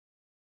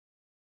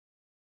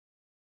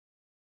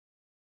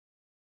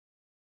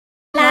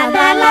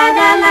Our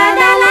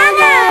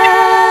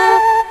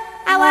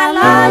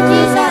Lord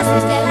Jesus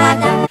is the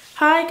ladder.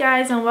 Hi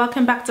guys, and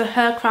welcome back to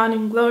Her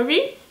Crowning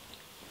Glory.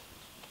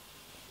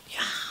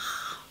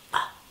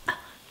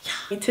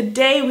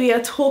 Today we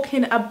are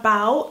talking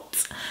about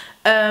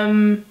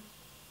something.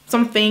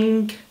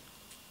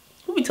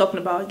 What are we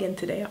talking about again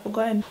today? I've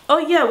forgotten. Oh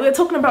yeah, we're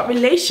talking about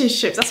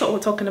relationships. That's what we're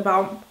talking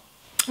about.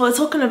 We're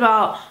talking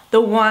about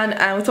the one,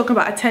 and we're talking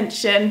about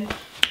attention.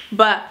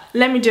 But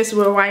let me just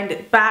rewind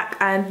it back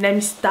and let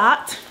me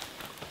start.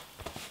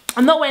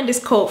 I'm not wearing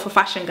this coat for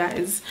fashion,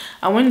 guys.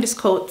 I'm wearing this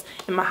coat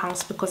in my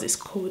house because it's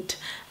cold,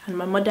 and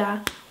my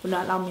mother will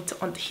not allow me to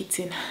on the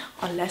heating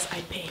unless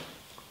I pay.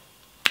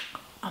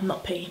 I'm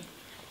not paying.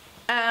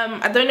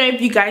 I don't know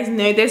if you guys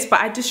know this, but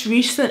I just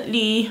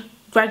recently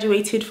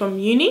graduated from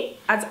uni.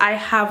 As I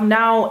have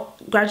now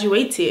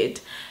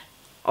graduated,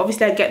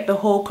 obviously I get the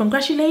whole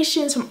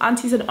congratulations from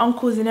aunties and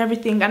uncles and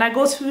everything, and I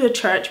go to a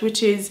church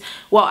which is,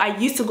 well, I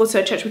used to go to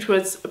a church which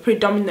was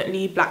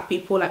predominantly black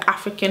people, like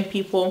African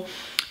people.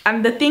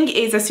 And the thing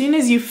is, as soon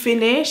as you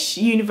finish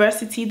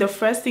university, the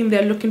first thing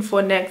they're looking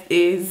for next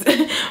is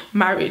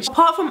marriage.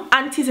 Apart from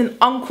aunties and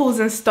uncles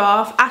and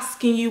stuff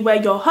asking you where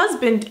your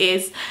husband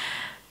is,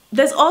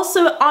 there's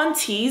also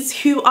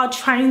aunties who are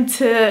trying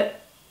to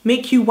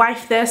make you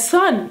wife their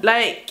son.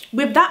 Like,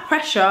 with that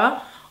pressure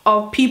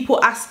of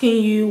people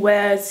asking you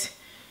where's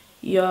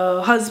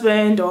your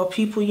husband, or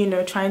people, you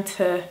know, trying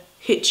to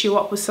hit you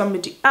up with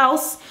somebody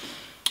else,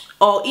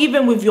 or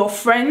even with your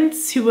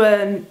friends who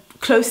are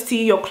close to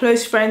you, your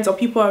close friends or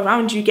people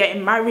around you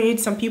getting married.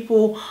 Some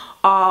people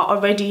are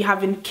already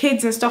having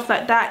kids and stuff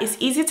like that. It's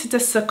easy to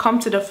just succumb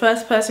to the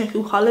first person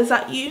who hollers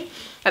at you,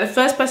 and the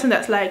first person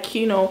that's like,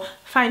 you know,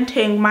 fine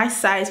thing, my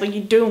size, what you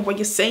doing, what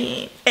you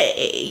saying,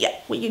 hey, yeah,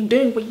 what you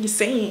doing, what you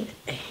saying,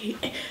 hey,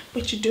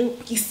 what you doing,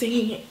 what you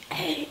saying,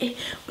 hey,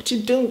 what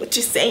you doing, what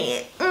you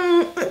saying,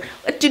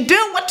 what you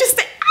doing, what you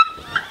saying.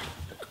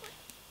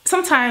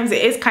 Sometimes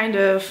it is kind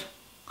of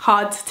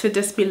hard to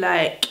just be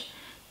like,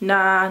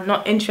 nah,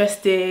 not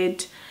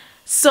interested.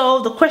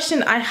 So the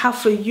question I have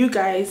for you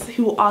guys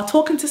who are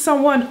talking to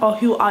someone, or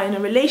who are in a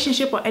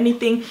relationship or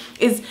anything,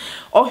 is,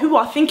 or who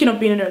are thinking of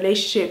being in a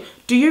relationship,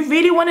 do you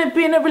really want to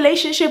be in a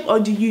relationship, or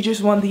do you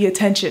just want the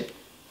attention?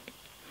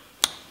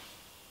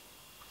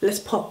 Let's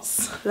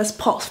pause. Let's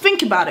pause.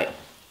 Think about it.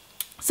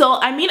 So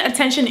I mean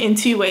attention in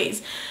two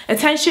ways.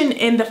 Attention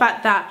in the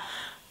fact that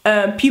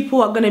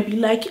people are gonna be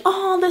like,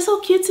 oh, they're so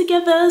cute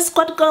together,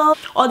 squad girl.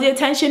 Or the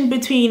attention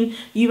between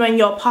you and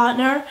your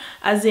partner,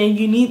 as in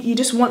you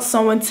just want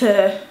someone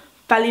to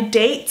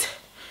validate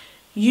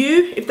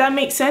you, if that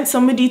makes sense.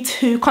 Somebody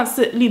to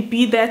constantly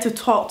be there to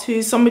talk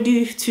to,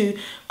 somebody to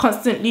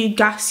constantly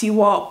gas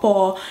you up,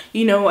 or,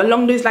 you know,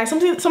 along those lines,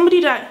 somebody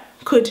that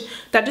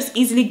just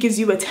easily gives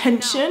you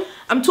attention.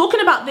 I'm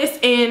talking about this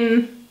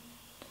in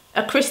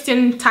a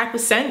Christian type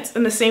of sense,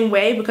 in the same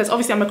way, because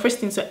obviously I'm a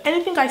Christian, so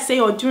anything I say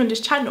or do on this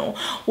channel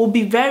will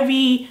be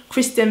very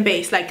Christian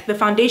based. Like, the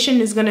foundation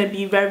is going to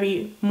be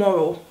very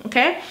moral,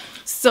 okay?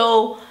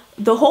 So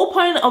the whole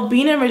point of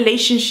being in a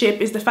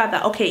relationship is the fact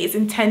that, okay, it's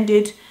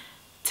intended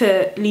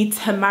to lead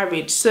to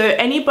marriage. So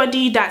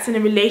anybody that's in a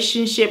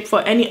relationship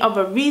for any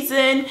other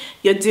reason,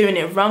 you're doing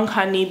it wrong,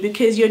 honey,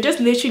 because you're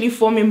just literally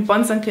forming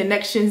bonds and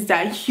connections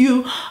that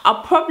you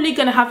are probably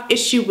going to have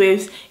issue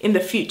with in the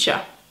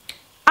future.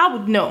 I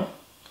would know.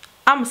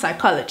 I'm a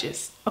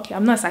psychologist. Okay,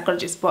 I'm not a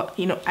psychologist, but,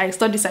 you know, I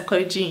studied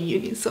psychology in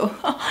uni, so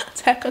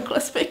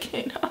technically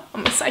speaking,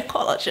 I'm a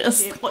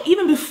psychologist. But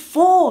even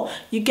before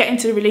you get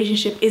into the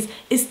relationship,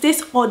 is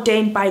this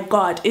ordained by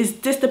God? Is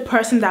this the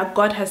person that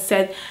God has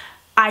said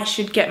I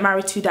should get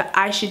married to, that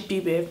I should be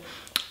with?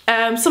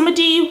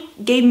 Somebody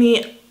gave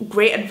me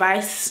great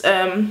advice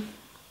a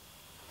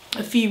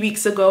few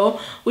weeks ago,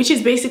 which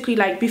is basically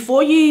like,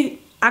 before you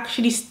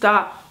actually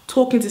start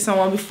talking to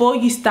someone, before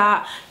you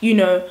start, you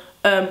know,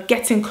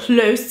 getting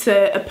close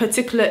to a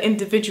particular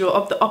individual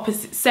of the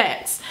opposite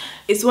sex,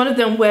 it's one of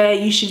them where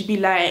you should be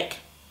like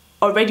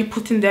already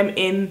putting them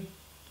in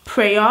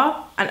prayer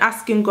and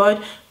asking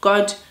God,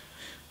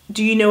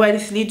 do you know where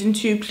this is leading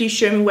to? Please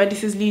show me where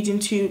this is leading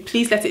to.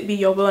 Please let it be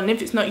your will, and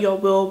if it's not your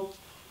will,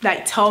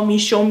 like, tell me,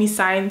 show me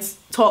signs,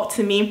 talk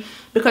to me.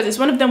 Because it's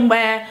one of them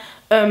where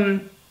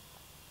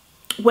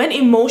when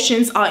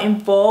emotions are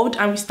involved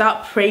and we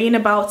start praying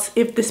about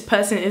if this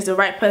person is the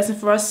right person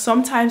for us,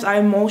 sometimes our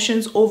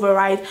emotions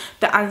override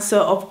the answer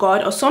of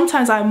God, or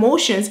sometimes our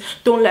emotions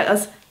don't let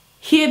us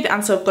hear the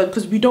answer of God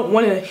because we don't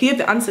want to hear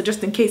the answer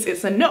just in case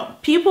it's a no.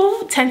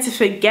 People tend to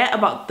forget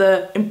about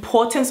the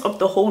importance of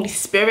the Holy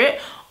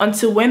Spirit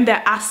until when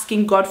they're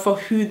asking God for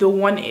who the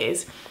one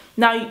is.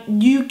 Now,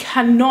 you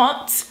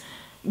cannot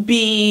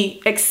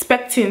be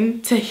expecting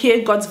to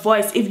hear God's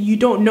voice if you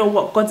don't know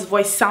what God's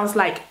voice sounds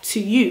like to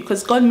you,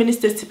 because God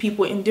ministers to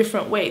people in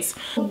different ways.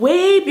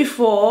 Way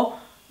before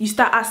you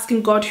start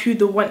asking God who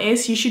the one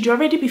is, you should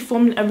already be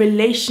forming a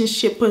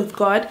relationship with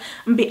God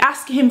and be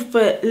asking him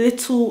for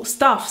little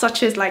stuff,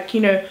 such as, like, you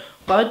know,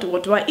 God,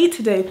 what do I eat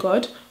today?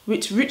 God,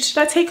 which route should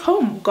I take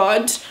home?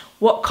 God,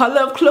 what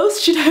color of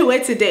clothes should I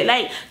wear today?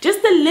 Like,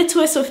 just the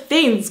littlest of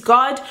things.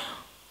 God,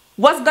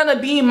 what's gonna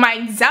be in my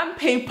exam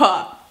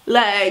paper?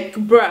 Like,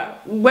 bruh,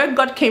 when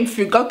God came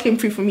through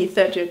for me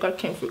 3rd year. God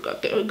came through.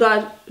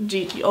 God,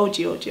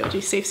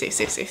 OG,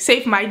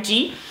 save my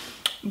G.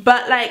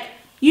 But like,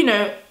 you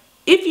know,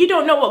 if you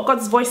don't know what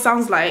God's voice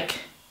sounds like,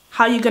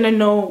 how are you gonna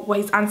know what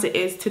his answer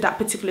is to that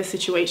particular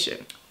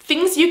situation?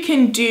 Things you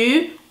can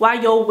do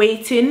while you're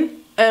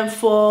waiting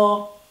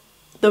for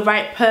the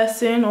right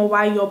person, or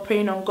while you're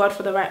praying on God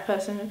for the right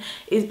person,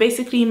 is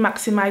basically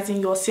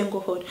maximizing your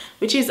singlehood,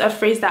 which is a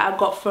phrase that I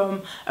got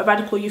from a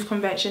radical youth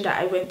convention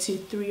that I went to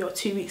 3 or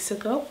 2 weeks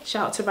ago.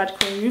 Shout out to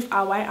Radical Youth,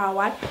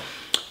 RY.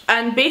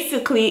 And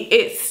basically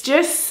it's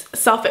just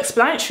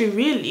self-explanatory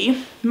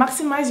really.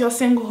 Maximize your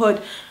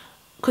singlehood,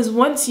 because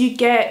once you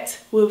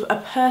get with a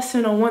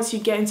person, or once you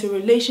get into a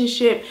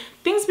relationship,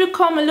 things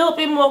become a little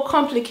bit more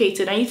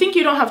complicated, and you think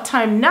you don't have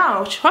time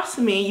now. Trust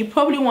me, you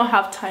probably won't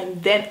have time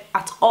then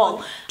at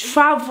all.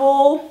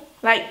 Travel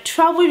if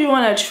you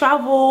want to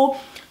travel,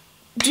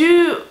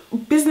 do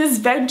business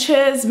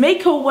ventures,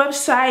 make a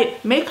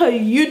website, make a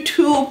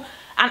YouTube,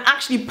 and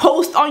actually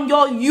post on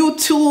your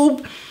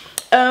YouTube.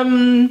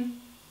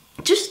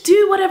 Just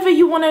do whatever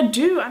you want to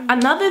do.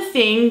 Another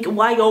thing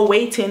while you're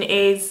waiting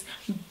is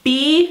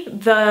be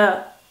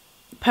the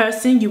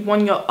person you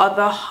want your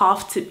other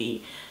half to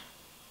be.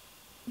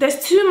 There's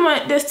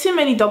too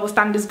many double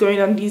standards going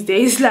on these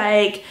days.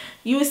 Like,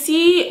 you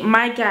see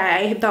my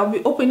guy that'll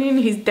be opening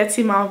his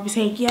dirty mouth, be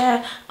saying,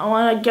 yeah, I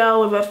want a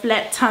girl with a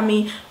flat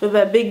tummy, with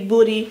a big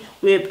booty,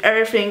 with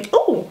everything.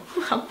 Oh,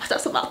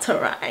 that's about to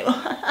rhyme.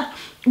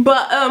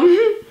 But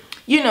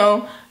you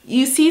know,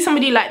 you see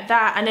somebody like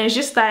that, and then it's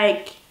just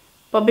like,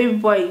 but baby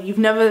boy, you've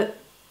never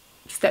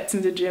stepped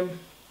in the gym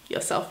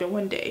yourself in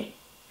one day.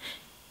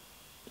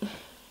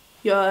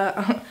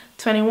 You're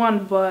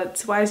 21,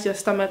 but why is your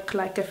stomach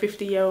like a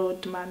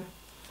 50-year-old man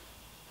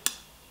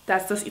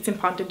that's just eating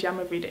pounded jam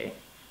every day?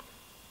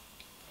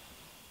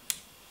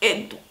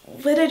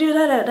 Where they do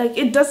that? Like,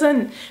 it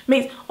doesn't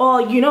make. Oh,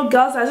 you know,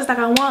 girls are just like,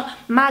 I want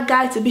my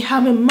guy to be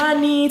having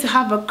money, to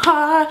have a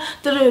car,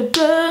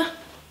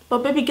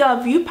 But baby girl,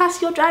 have you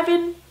passed your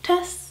driving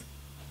test?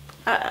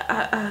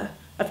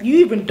 Have you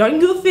even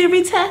done your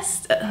theory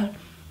test?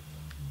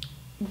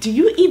 Do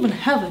you even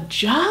have a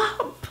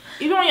job?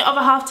 If you want your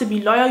other half to be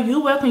loyal,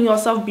 you work on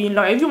yourself being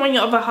loyal. If you want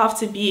your other half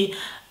to be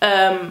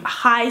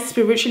high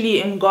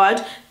spiritually in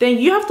God, then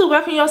you have to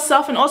work on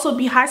yourself and also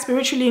be high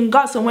spiritually in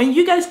God. So when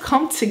you guys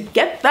come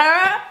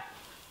together,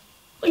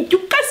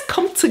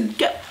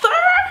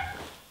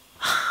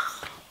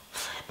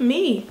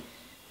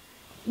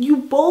 you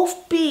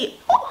both be.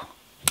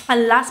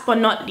 And last but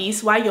not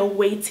least, while you're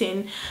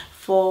waiting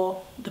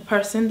for the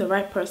person, the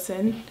right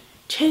person,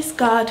 chase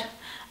God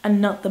and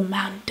not the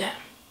man them.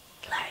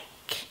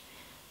 Like,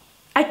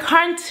 I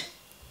can't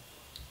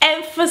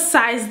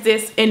emphasize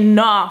this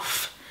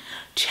enough.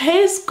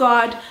 Chase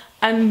God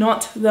and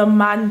not the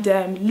man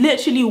them.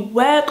 Literally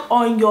work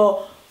on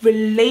your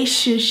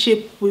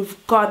relationship with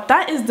God.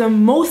 That is the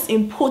most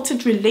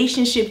important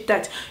relationship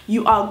that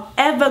you are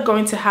ever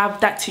going to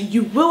have, that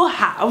you will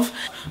have.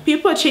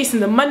 People are chasing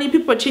the money,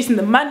 people are chasing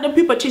the man,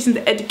 people are chasing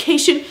the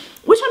education,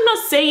 which I'm not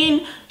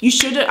saying you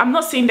shouldn't. I'm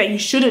not saying that you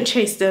shouldn't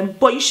chase them,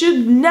 but you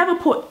should never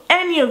put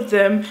any of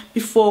them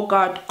before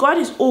God. God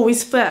is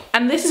always first.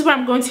 And this is where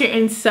I'm going to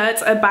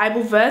insert a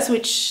Bible verse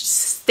which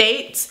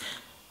states,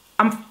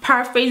 I'm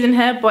paraphrasing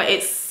here, but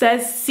it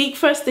says, seek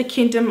first the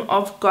kingdom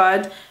of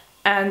God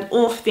and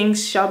all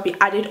things shall be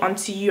added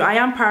unto you. I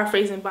am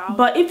paraphrasing,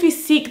 but if you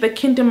seek the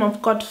kingdom of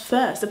God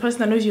first, the person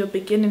that knows your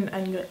beginning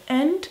and your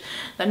end,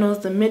 that knows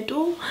the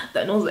middle,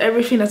 that knows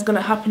everything that's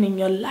gonna happen in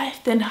your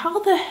life, then how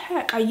the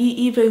heck are you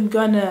even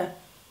gonna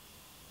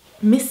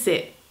miss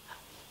it?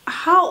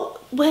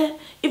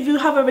 If you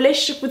have a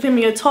relationship with him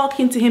and you're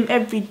talking to him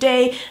every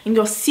day and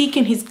you're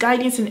seeking his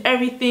guidance and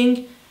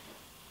everything,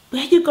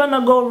 where you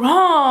gonna go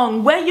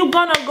wrong? Where you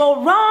gonna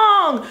go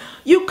wrong?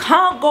 You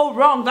can't go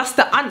wrong. That's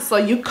the answer.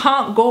 You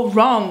can't go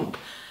wrong.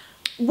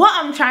 What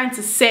I'm trying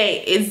to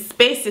say is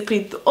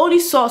basically the only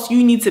source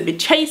you need to be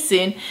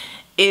chasing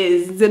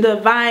is the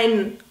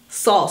divine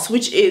source,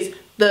 which is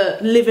the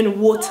living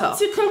water.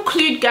 So to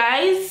conclude,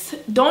 guys,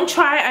 don't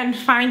try and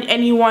find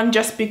anyone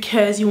just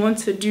because you want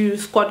to do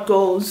squad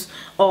goals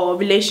or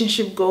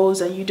relationship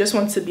goals and you just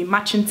want to be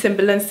matching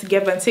Timberlands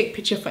together and take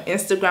picture for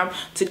Instagram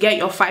to get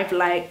your 5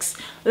 likes.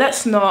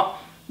 Let's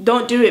not.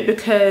 Don't do it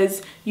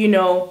because, you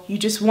know, you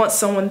just want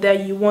someone there,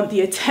 you want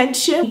the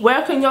attention.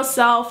 Work on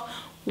yourself,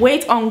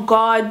 wait on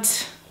God,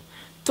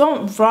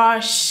 don't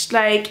rush.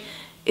 Like,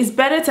 it's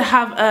better to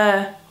have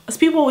as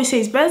people always say,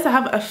 it's better to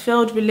have a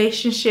failed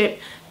relationship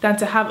than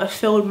to have a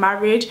failed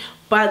marriage.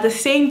 But at the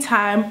same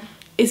time,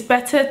 it's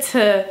better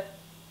to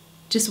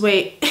just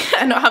wait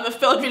and not have a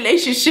failed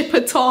relationship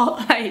at all.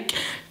 Like,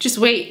 just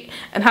wait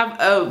and have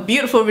a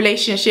beautiful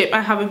relationship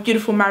and have a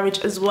beautiful marriage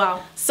as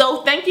well.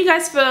 So thank you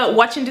guys for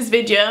watching this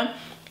video.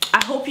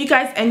 I hope you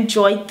guys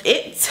enjoyed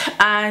it,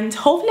 and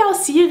hopefully I'll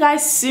see you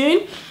guys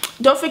soon.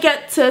 Don't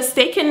forget to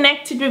stay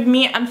connected with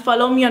me and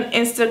follow me on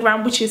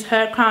Instagram, which is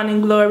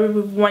HerCrowninglory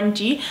with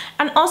 1G,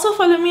 and also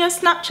follow me on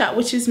Snapchat,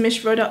 which is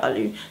Miss Rhoda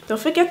Olu. Don't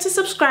forget to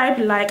subscribe,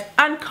 like,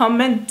 and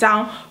comment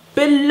down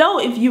below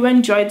if you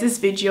enjoyed this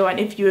video and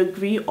if you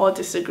agree or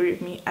disagree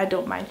with me. I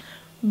don't mind.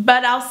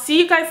 But I'll see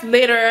you guys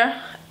later,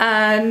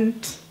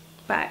 and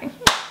bye.